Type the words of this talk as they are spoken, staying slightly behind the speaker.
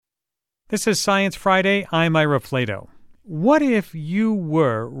This is Science Friday. I'm Ira Flato. What if you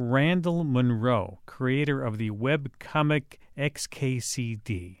were Randall Munroe, creator of the webcomic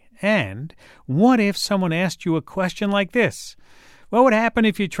XKCD? And what if someone asked you a question like this? What would happen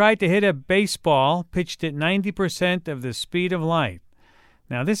if you tried to hit a baseball pitched at 90% of the speed of light?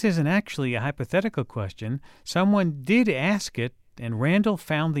 Now, this isn't actually a hypothetical question. Someone did ask it, and Randall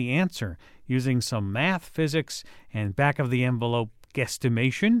found the answer using some math, physics, and back-of-the-envelope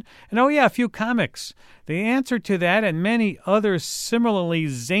guesstimation, and a few comics. The answer to that and many other similarly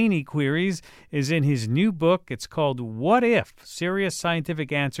zany queries is in his new book. It's called What If? Serious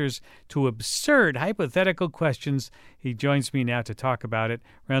Scientific Answers to Absurd Hypothetical Questions. He joins me now to talk about it.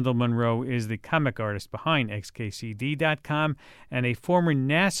 Randall Munroe is the comic artist behind XKCD.com and a former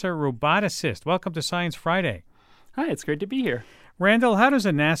NASA roboticist. Welcome to Science Friday. Hi, it's great to be here. Randall, how does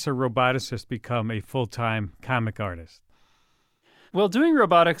a NASA roboticist become a full-time comic artist? Well, doing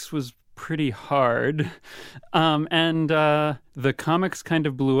robotics was pretty hard, and the comics kind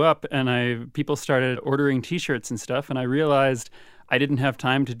of blew up, and people started ordering T-shirts and stuff, and I realized I didn't have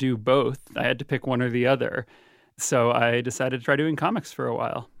time to do both. I had to pick one or the other, so I decided to try doing comics for a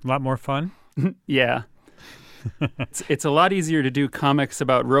while. A lot more fun? Yeah. It's a lot easier to do comics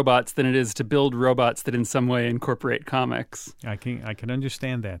about robots than it is to build robots that in some way incorporate comics. I can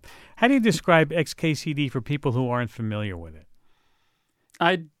understand that. How do you describe XKCD for people who aren't familiar with it?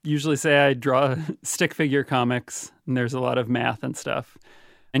 I usually say I draw stick figure comics, and there's a lot of math and stuff.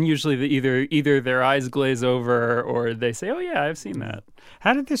 And usually either their eyes glaze over or they say, oh, yeah, I've seen that.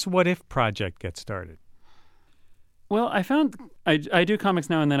 How did this What If project get started? Well, I found I do comics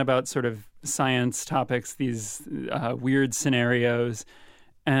now and then about sort of science topics, these weird scenarios.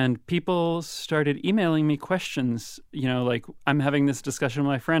 And people started emailing me questions, like I'm having this discussion with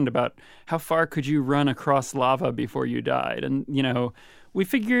my friend about how far could you run across lava before you died? And, we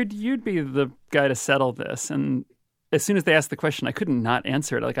figured you'd be the guy to settle this. And as soon as they asked the question, I couldn't not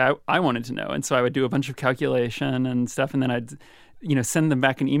answer it. Like I wanted to know. And so I would do a bunch of calculation and stuff. And then I'd, send them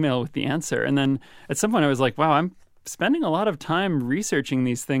back an email with the answer. And then at some point I was like, wow, I'm spending a lot of time researching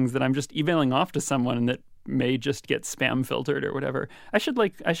these things that I'm just emailing off to someone and that may just get spam filtered or whatever. I should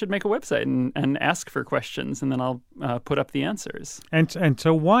make a website and ask for questions, and then I'll put up the answers. And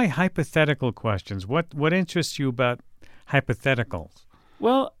so why hypothetical questions? What interests you about hypotheticals?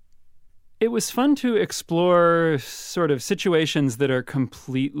 Well, it was fun to explore sort of situations that are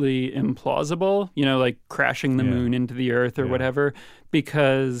completely implausible, like crashing the moon into the earth or whatever,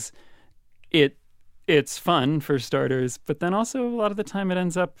 because it's fun for starters, but then also a lot of the time it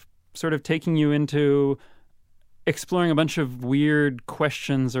ends up sort of taking you into exploring a bunch of weird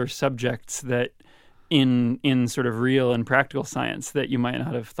questions or subjects that in sort of real and practical science that you might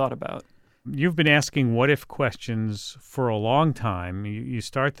not have thought about. You've been asking what-if questions for a long time. You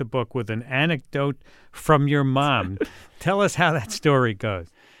start the book with an anecdote from your mom. Tell us how that story goes.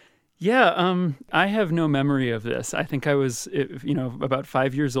 Yeah, I have no memory of this. I think I was, about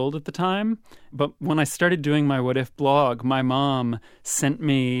 5 years old at the time. But when I started doing my What If blog, my mom sent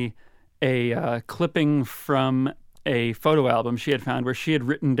me a clipping from a photo album she had found where she had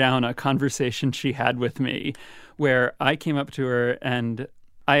written down a conversation she had with me where I came up to her and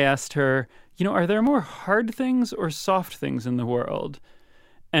I asked her, are there more hard things or soft things in the world?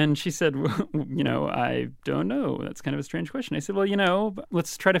 And she said, I don't know. That's kind of a strange question. I said, well,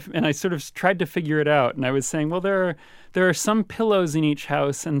 let's try to, and I sort of tried to figure it out. And I was saying, well, there are some pillows in each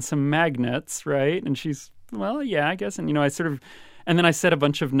house and some magnets, right? And she's, well, yeah, I guess. And, and then I said a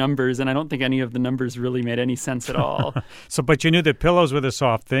bunch of numbers, and I don't think any of the numbers really made any sense at all. But you knew that pillows were the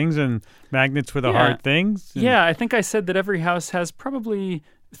soft things and magnets were the hard things? Yeah, I think I said that every house has probably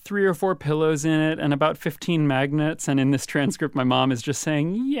 3 or 4 pillows in it and about 15 magnets. And in this transcript, my mom is just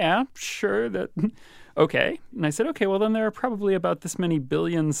saying, yeah, sure, that, okay. And I said, okay, well, then there are probably about this many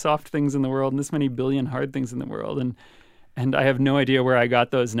billion soft things in the world and this many billion hard things in the world. And I have no idea where I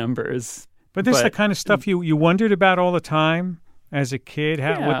got those numbers. But this is the kind of stuff you wondered about all the time as a kid,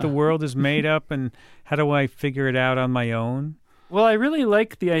 what the world is made up and how do I figure it out on my own? Well, I really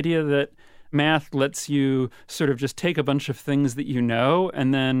like the idea that math lets you sort of just take a bunch of things that you know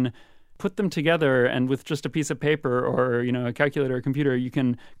and then put them together, and with just a piece of paper or a calculator or computer, you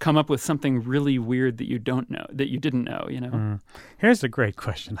can come up with something really weird that you didn't know. Here's a great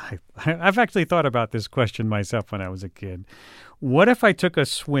question. I've actually thought about this question myself when I was a kid. What if I took a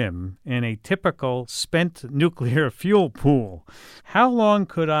swim in a typical spent nuclear fuel pool? How long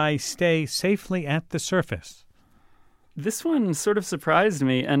could I stay safely at the surface? This one sort of surprised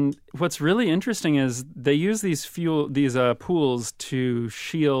me, and what's really interesting is they use these pools to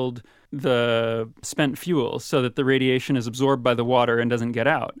shield the spent fuel so that the radiation is absorbed by the water and doesn't get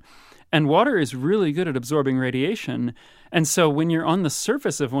out. And water is really good at absorbing radiation. And so when you're on the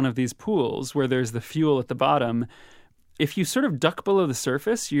surface of one of these pools where there's the fuel at the bottom, if you sort of duck below the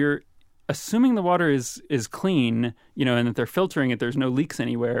surface, you're assuming the water is clean, and that they're filtering it, there's no leaks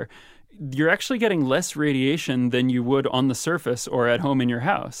anywhere. You're actually getting less radiation than you would on the surface or at home in your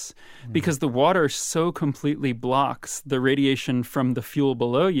house because the water so completely blocks the radiation from the fuel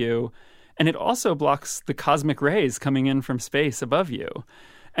below you. And it also blocks the cosmic rays coming in from space above you.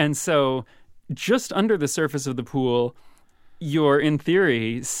 And so just under the surface of the pool, you're, in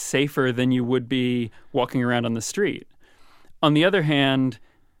theory, safer than you would be walking around on the street. On the other hand,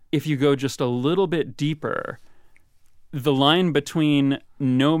 if you go just a little bit deeper, the line between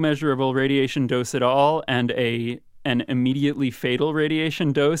no measurable radiation dose at all and an immediately fatal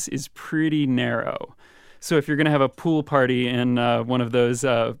radiation dose is pretty narrow. So if you're going to have a pool party in one of those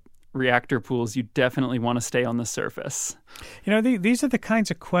reactor pools, you definitely want to stay on the surface. These are the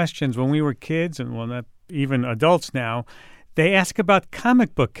kinds of questions when we were kids, and not even adults now, they ask about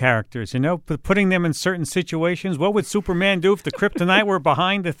comic book characters, putting them in certain situations. What would Superman do if the kryptonite were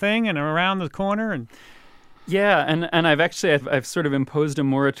behind the thing and around the corner? And yeah, and I've sort of imposed a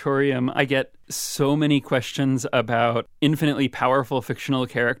moratorium. I get so many questions about infinitely powerful fictional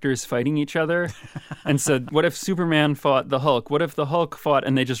characters fighting each other. And so what if Superman fought the Hulk? What if the Hulk fought,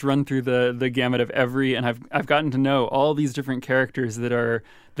 and they just run through the gamut of and I've gotten to know all these different characters that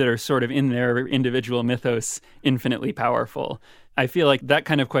are sort of in their individual mythos infinitely powerful. I feel like that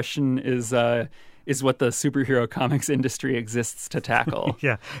kind of question is what the superhero comics industry exists to tackle.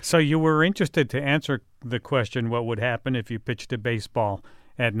 Yeah. So you were interested to answer the question, what would happen if you pitched a baseball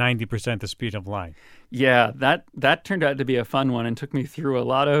at 90% the speed of light? Yeah, that turned out to be a fun one and took me through a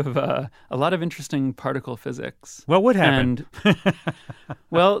lot of interesting particle physics. What would happen?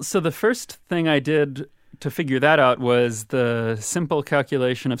 Well, so the first thing I did to figure that out was the simple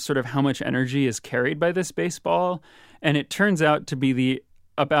calculation of sort of how much energy is carried by this baseball, and it turns out to be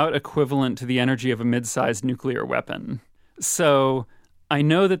about equivalent to the energy of a mid-sized nuclear weapon. So I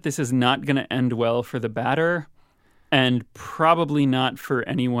know that this is not going to end well for the batter and probably not for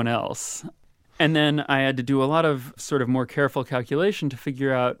anyone else. And then I had to do a lot of sort of more careful calculation to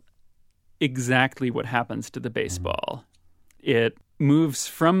figure out exactly what happens to the baseball. It moves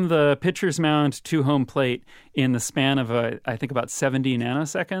from the pitcher's mound to home plate in the span of, I think, about 70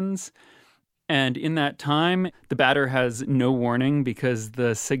 nanoseconds. And in that time, the batter has no warning because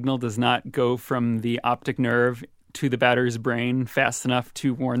the signal does not go from the optic nerve to the batter's brain fast enough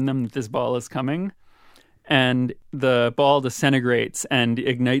to warn them that this ball is coming. And the ball disintegrates and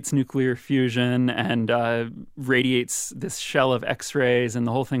ignites nuclear fusion and radiates this shell of X-rays, and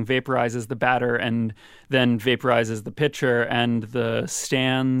the whole thing vaporizes the batter and then vaporizes the pitcher and the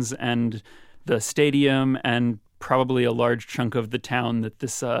stands and the stadium and probably a large chunk of the town that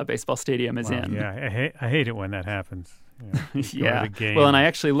this baseball stadium is in. Yeah, I hate it when that happens. Yeah. Well, and I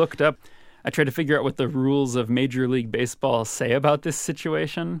actually looked up, I tried to figure out what the rules of Major League Baseball say about this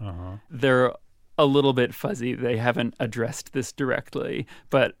situation. They're a little bit fuzzy. They haven't addressed this directly,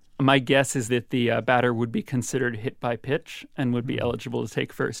 but my guess is that the batter would be considered hit by pitch and would be eligible to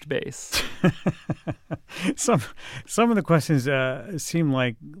take first base. Some of the questions seem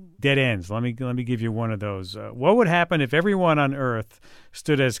like dead ends. Let me give you one of those. What would happen if everyone on Earth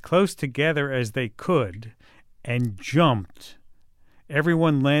stood as close together as they could and jumped,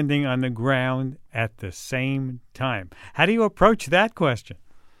 everyone landing on the ground at the same time? How do you approach that question?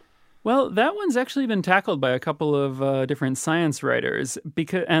 Well, that one's actually been tackled by a couple of different science writers.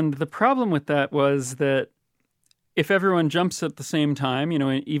 And the problem with that was that if everyone jumps at the same time,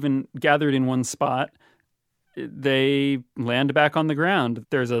 even gathered in one spot, they land back on the ground.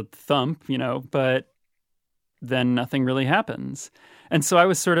 There's a thump, but then nothing really happens. And so I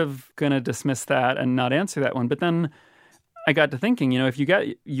was sort of going to dismiss that and not answer that one. But then I got to thinking, if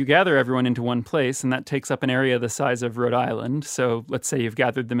you gather everyone into one place, and that takes up an area the size of Rhode Island. So let's say you've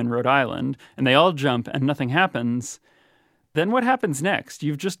gathered them in Rhode Island, and they all jump and nothing happens. Then what happens next?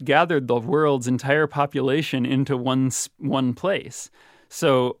 You've just gathered the world's entire population into one place.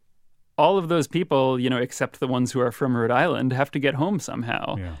 So all of those people, except the ones who are from Rhode Island, have to get home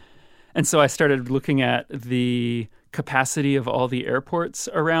somehow. Yeah. And so I started looking at the capacity of all the airports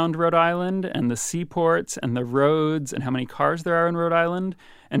around Rhode Island and the seaports and the roads and how many cars there are in Rhode Island,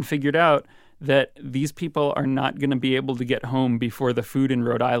 and figured out that these people are not going to be able to get home before the food in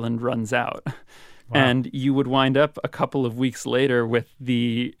Rhode Island runs out. Wow. And you would wind up a couple of weeks later with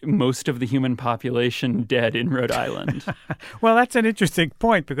most of the human population dead in Rhode Island. Well, that's an interesting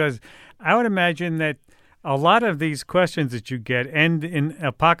point, because I would imagine that a lot of these questions that you get end in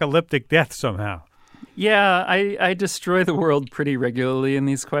apocalyptic death somehow. Yeah, I destroy the world pretty regularly in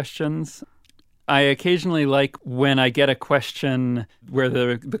these questions. I occasionally like when I get a question where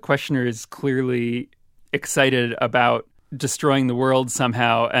the questioner is clearly excited about destroying the world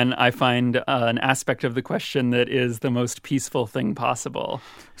somehow, and I find an aspect of the question that is the most peaceful thing possible.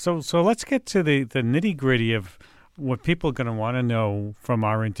 So let's get to the nitty-gritty of what people are going to want to know from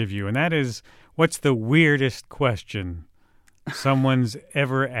our interview, and that is, what's the weirdest question someone's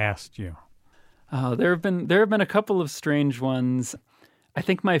ever asked you? There have been a couple of strange ones. I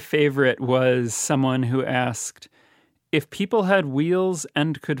think my favorite was someone who asked, if people had wheels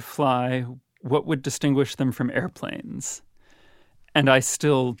and could fly, what would distinguish them from airplanes? And I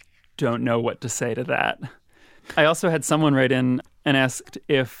still don't know what to say to that. I also had someone write in and asked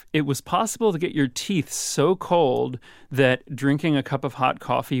if it was possible to get your teeth so cold that drinking a cup of hot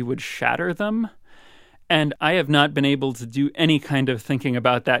coffee would shatter them. And I have not been able to do any kind of thinking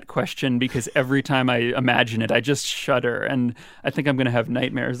about that question because every time I imagine it, I just shudder. And I think I'm going to have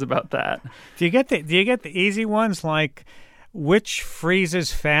nightmares about that. Do you get the easy ones, like which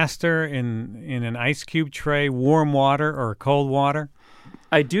freezes faster in an ice cube tray, warm water or cold water?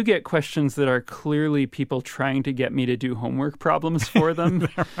 I do get questions that are clearly people trying to get me to do homework problems for them.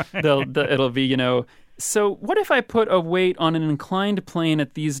 Right. It'll be, so what if I put a weight on an inclined plane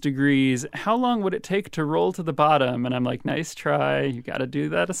at these degrees? How long would it take to roll to the bottom? And I'm like, nice try. You got to do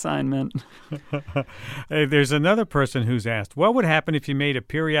that assignment. There's another person who's asked, what would happen if you made a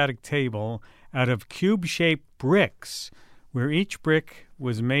periodic table out of cube-shaped bricks where each brick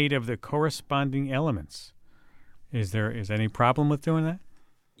was made of the corresponding elements? Is there any problem with doing that?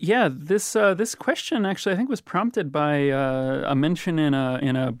 Yeah, this question actually I think was prompted by a mention in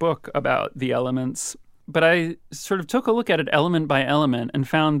a book about the elements. But I sort of took a look at it element by element and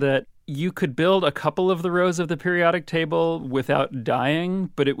found that you could build a couple of the rows of the periodic table without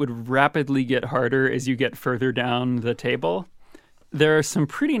dying, but it would rapidly get harder as you get further down the table. There are some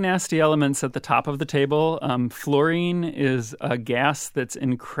pretty nasty elements at the top of the table. Fluorine is a gas that's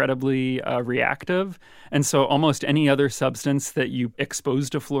incredibly reactive. And so almost any other substance that you expose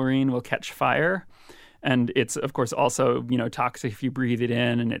to fluorine will catch fire. And it's, of course, also, toxic if you breathe it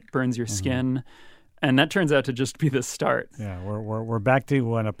in and it burns your skin. And that turns out to just be the start. Yeah, we're back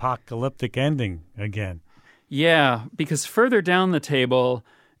to an apocalyptic ending again. Yeah, because further down the table,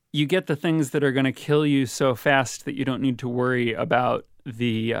 you get the things that are going to kill you so fast that you don't need to worry about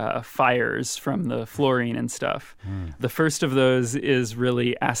the fires from the fluorine and stuff. The first of those is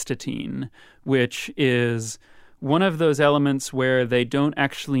really astatine, which is one of those elements where they don't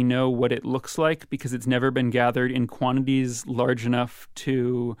actually know what it looks like because it's never been gathered in quantities large enough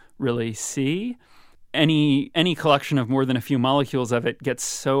to really see. Any collection of more than a few molecules of it gets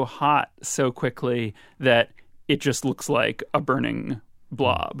so hot so quickly that it just looks like a burning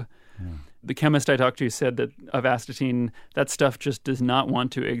blob. The chemist I talked to said that of astatine, that stuff just does not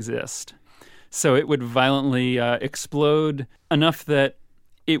want to exist. So it would violently explode enough that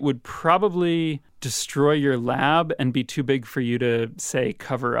it would probably destroy your lab and be too big for you to, say,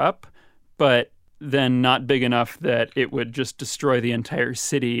 cover up, but then not big enough that it would just destroy the entire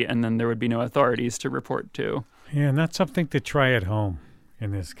city and then there would be no authorities to report to. Yeah, not something to try at home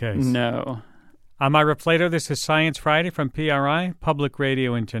in this case. No. I'm Ira Plato. This is Science Friday from PRI, Public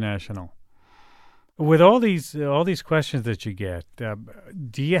Radio International. With all these questions that you get,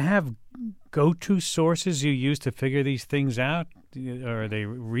 do you have go-to sources you use to figure these things out? Are they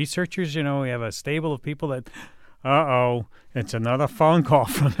researchers? We have a stable of people that, it's another phone call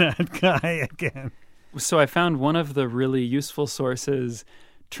from that guy again. So I found one of the really useful sources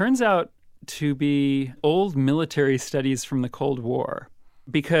turns out to be old military studies from the Cold War.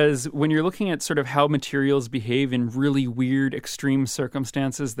 Because when you're looking at sort of how materials behave in really weird, extreme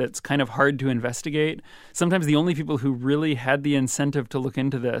circumstances that's kind of hard to investigate, sometimes the only people who really had the incentive to look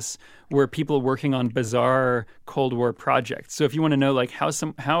into this were people working on bizarre Cold War projects. So if you want to know like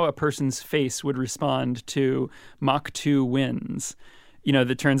how a person's face would respond to Mach 2 winds,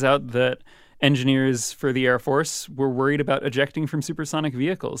 that turns out that engineers for the Air Force were worried about ejecting from supersonic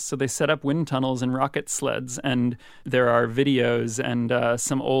vehicles. So they set up wind tunnels and rocket sleds. And there are videos and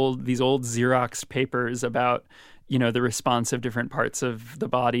these old Xerox papers about, the response of different parts of the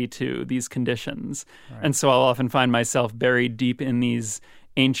body to these conditions. Right. And so I'll often find myself buried deep in these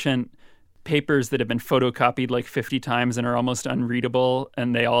ancient papers that have been photocopied like 50 times and are almost unreadable.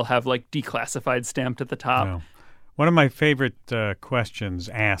 And they all have like declassified stamped at the top. No. One of my favorite questions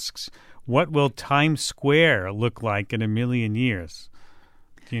asks, what will Times Square look like in a million years?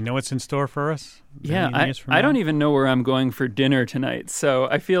 Do you know what's in store for us? Yeah, I don't even know where I'm going for dinner tonight. So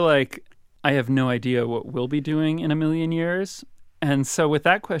I feel like I have no idea what we'll be doing in a million years. And so with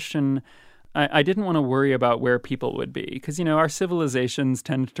that question, I didn't want to worry about where people would be because, our civilizations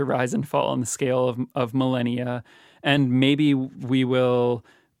tend to rise and fall on the scale of millennia. And maybe we will,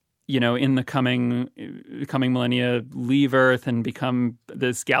 in the coming millennia, leave Earth and become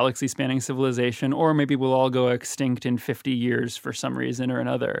this galaxy-spanning civilization, or maybe we'll all go extinct in 50 years for some reason or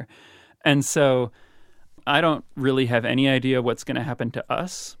another. And so I don't really have any idea what's going to happen to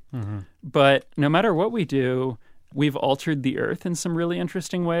us. Mm-hmm. But no matter what we do, we've altered the Earth in some really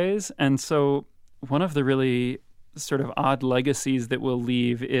interesting ways. And so one of the really sort of odd legacies that we'll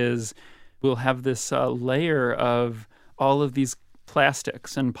leave is we'll have this layer of all of these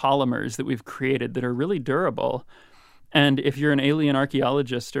plastics and polymers that we've created that are really durable. And if you're an alien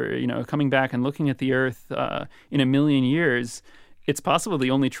archaeologist or, coming back and looking at the Earth in a million years, it's possible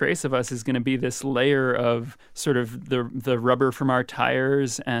the only trace of us is going to be this layer of sort of the rubber from our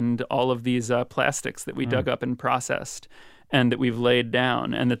tires and all of these plastics that we dug up and processed and that we've laid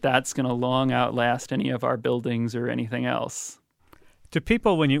down, and that's going to long outlast any of our buildings or anything else. Do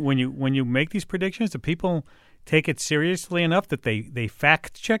people, when you make these predictions, do people take it seriously enough that they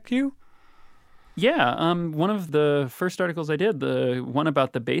fact check you? Yeah, one of the first articles I did, the one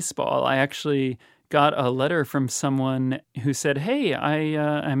about the baseball, I actually got a letter from someone who said, "Hey,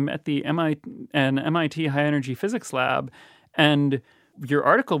 I'm at the MIT High Energy Physics Lab, and your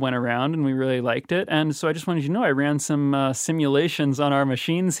article went around, and we really liked it. And so I just wanted you to know I ran some simulations on our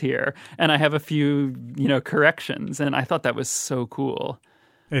machines here, and I have a few, corrections." And I thought that was so cool.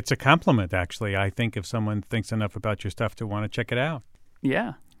 It's a compliment, actually. I think if someone thinks enough about your stuff to want to check it out.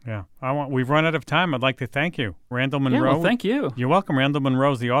 Yeah. Yeah. We've run out of time. I'd like to thank you, Randall Munroe. Yeah, well, thank you. You're welcome. Randall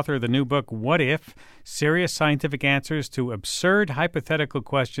Munroe is the author of the new book, What If? Serious Scientific Answers to Absurd Hypothetical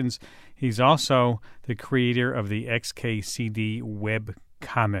Questions. He's also the creator of the XKCD web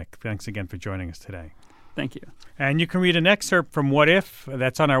comic. Thanks again for joining us today. Thank you. And you can read an excerpt from What If.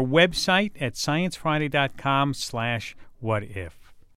 That's on our website at sciencefriday.com/whatif.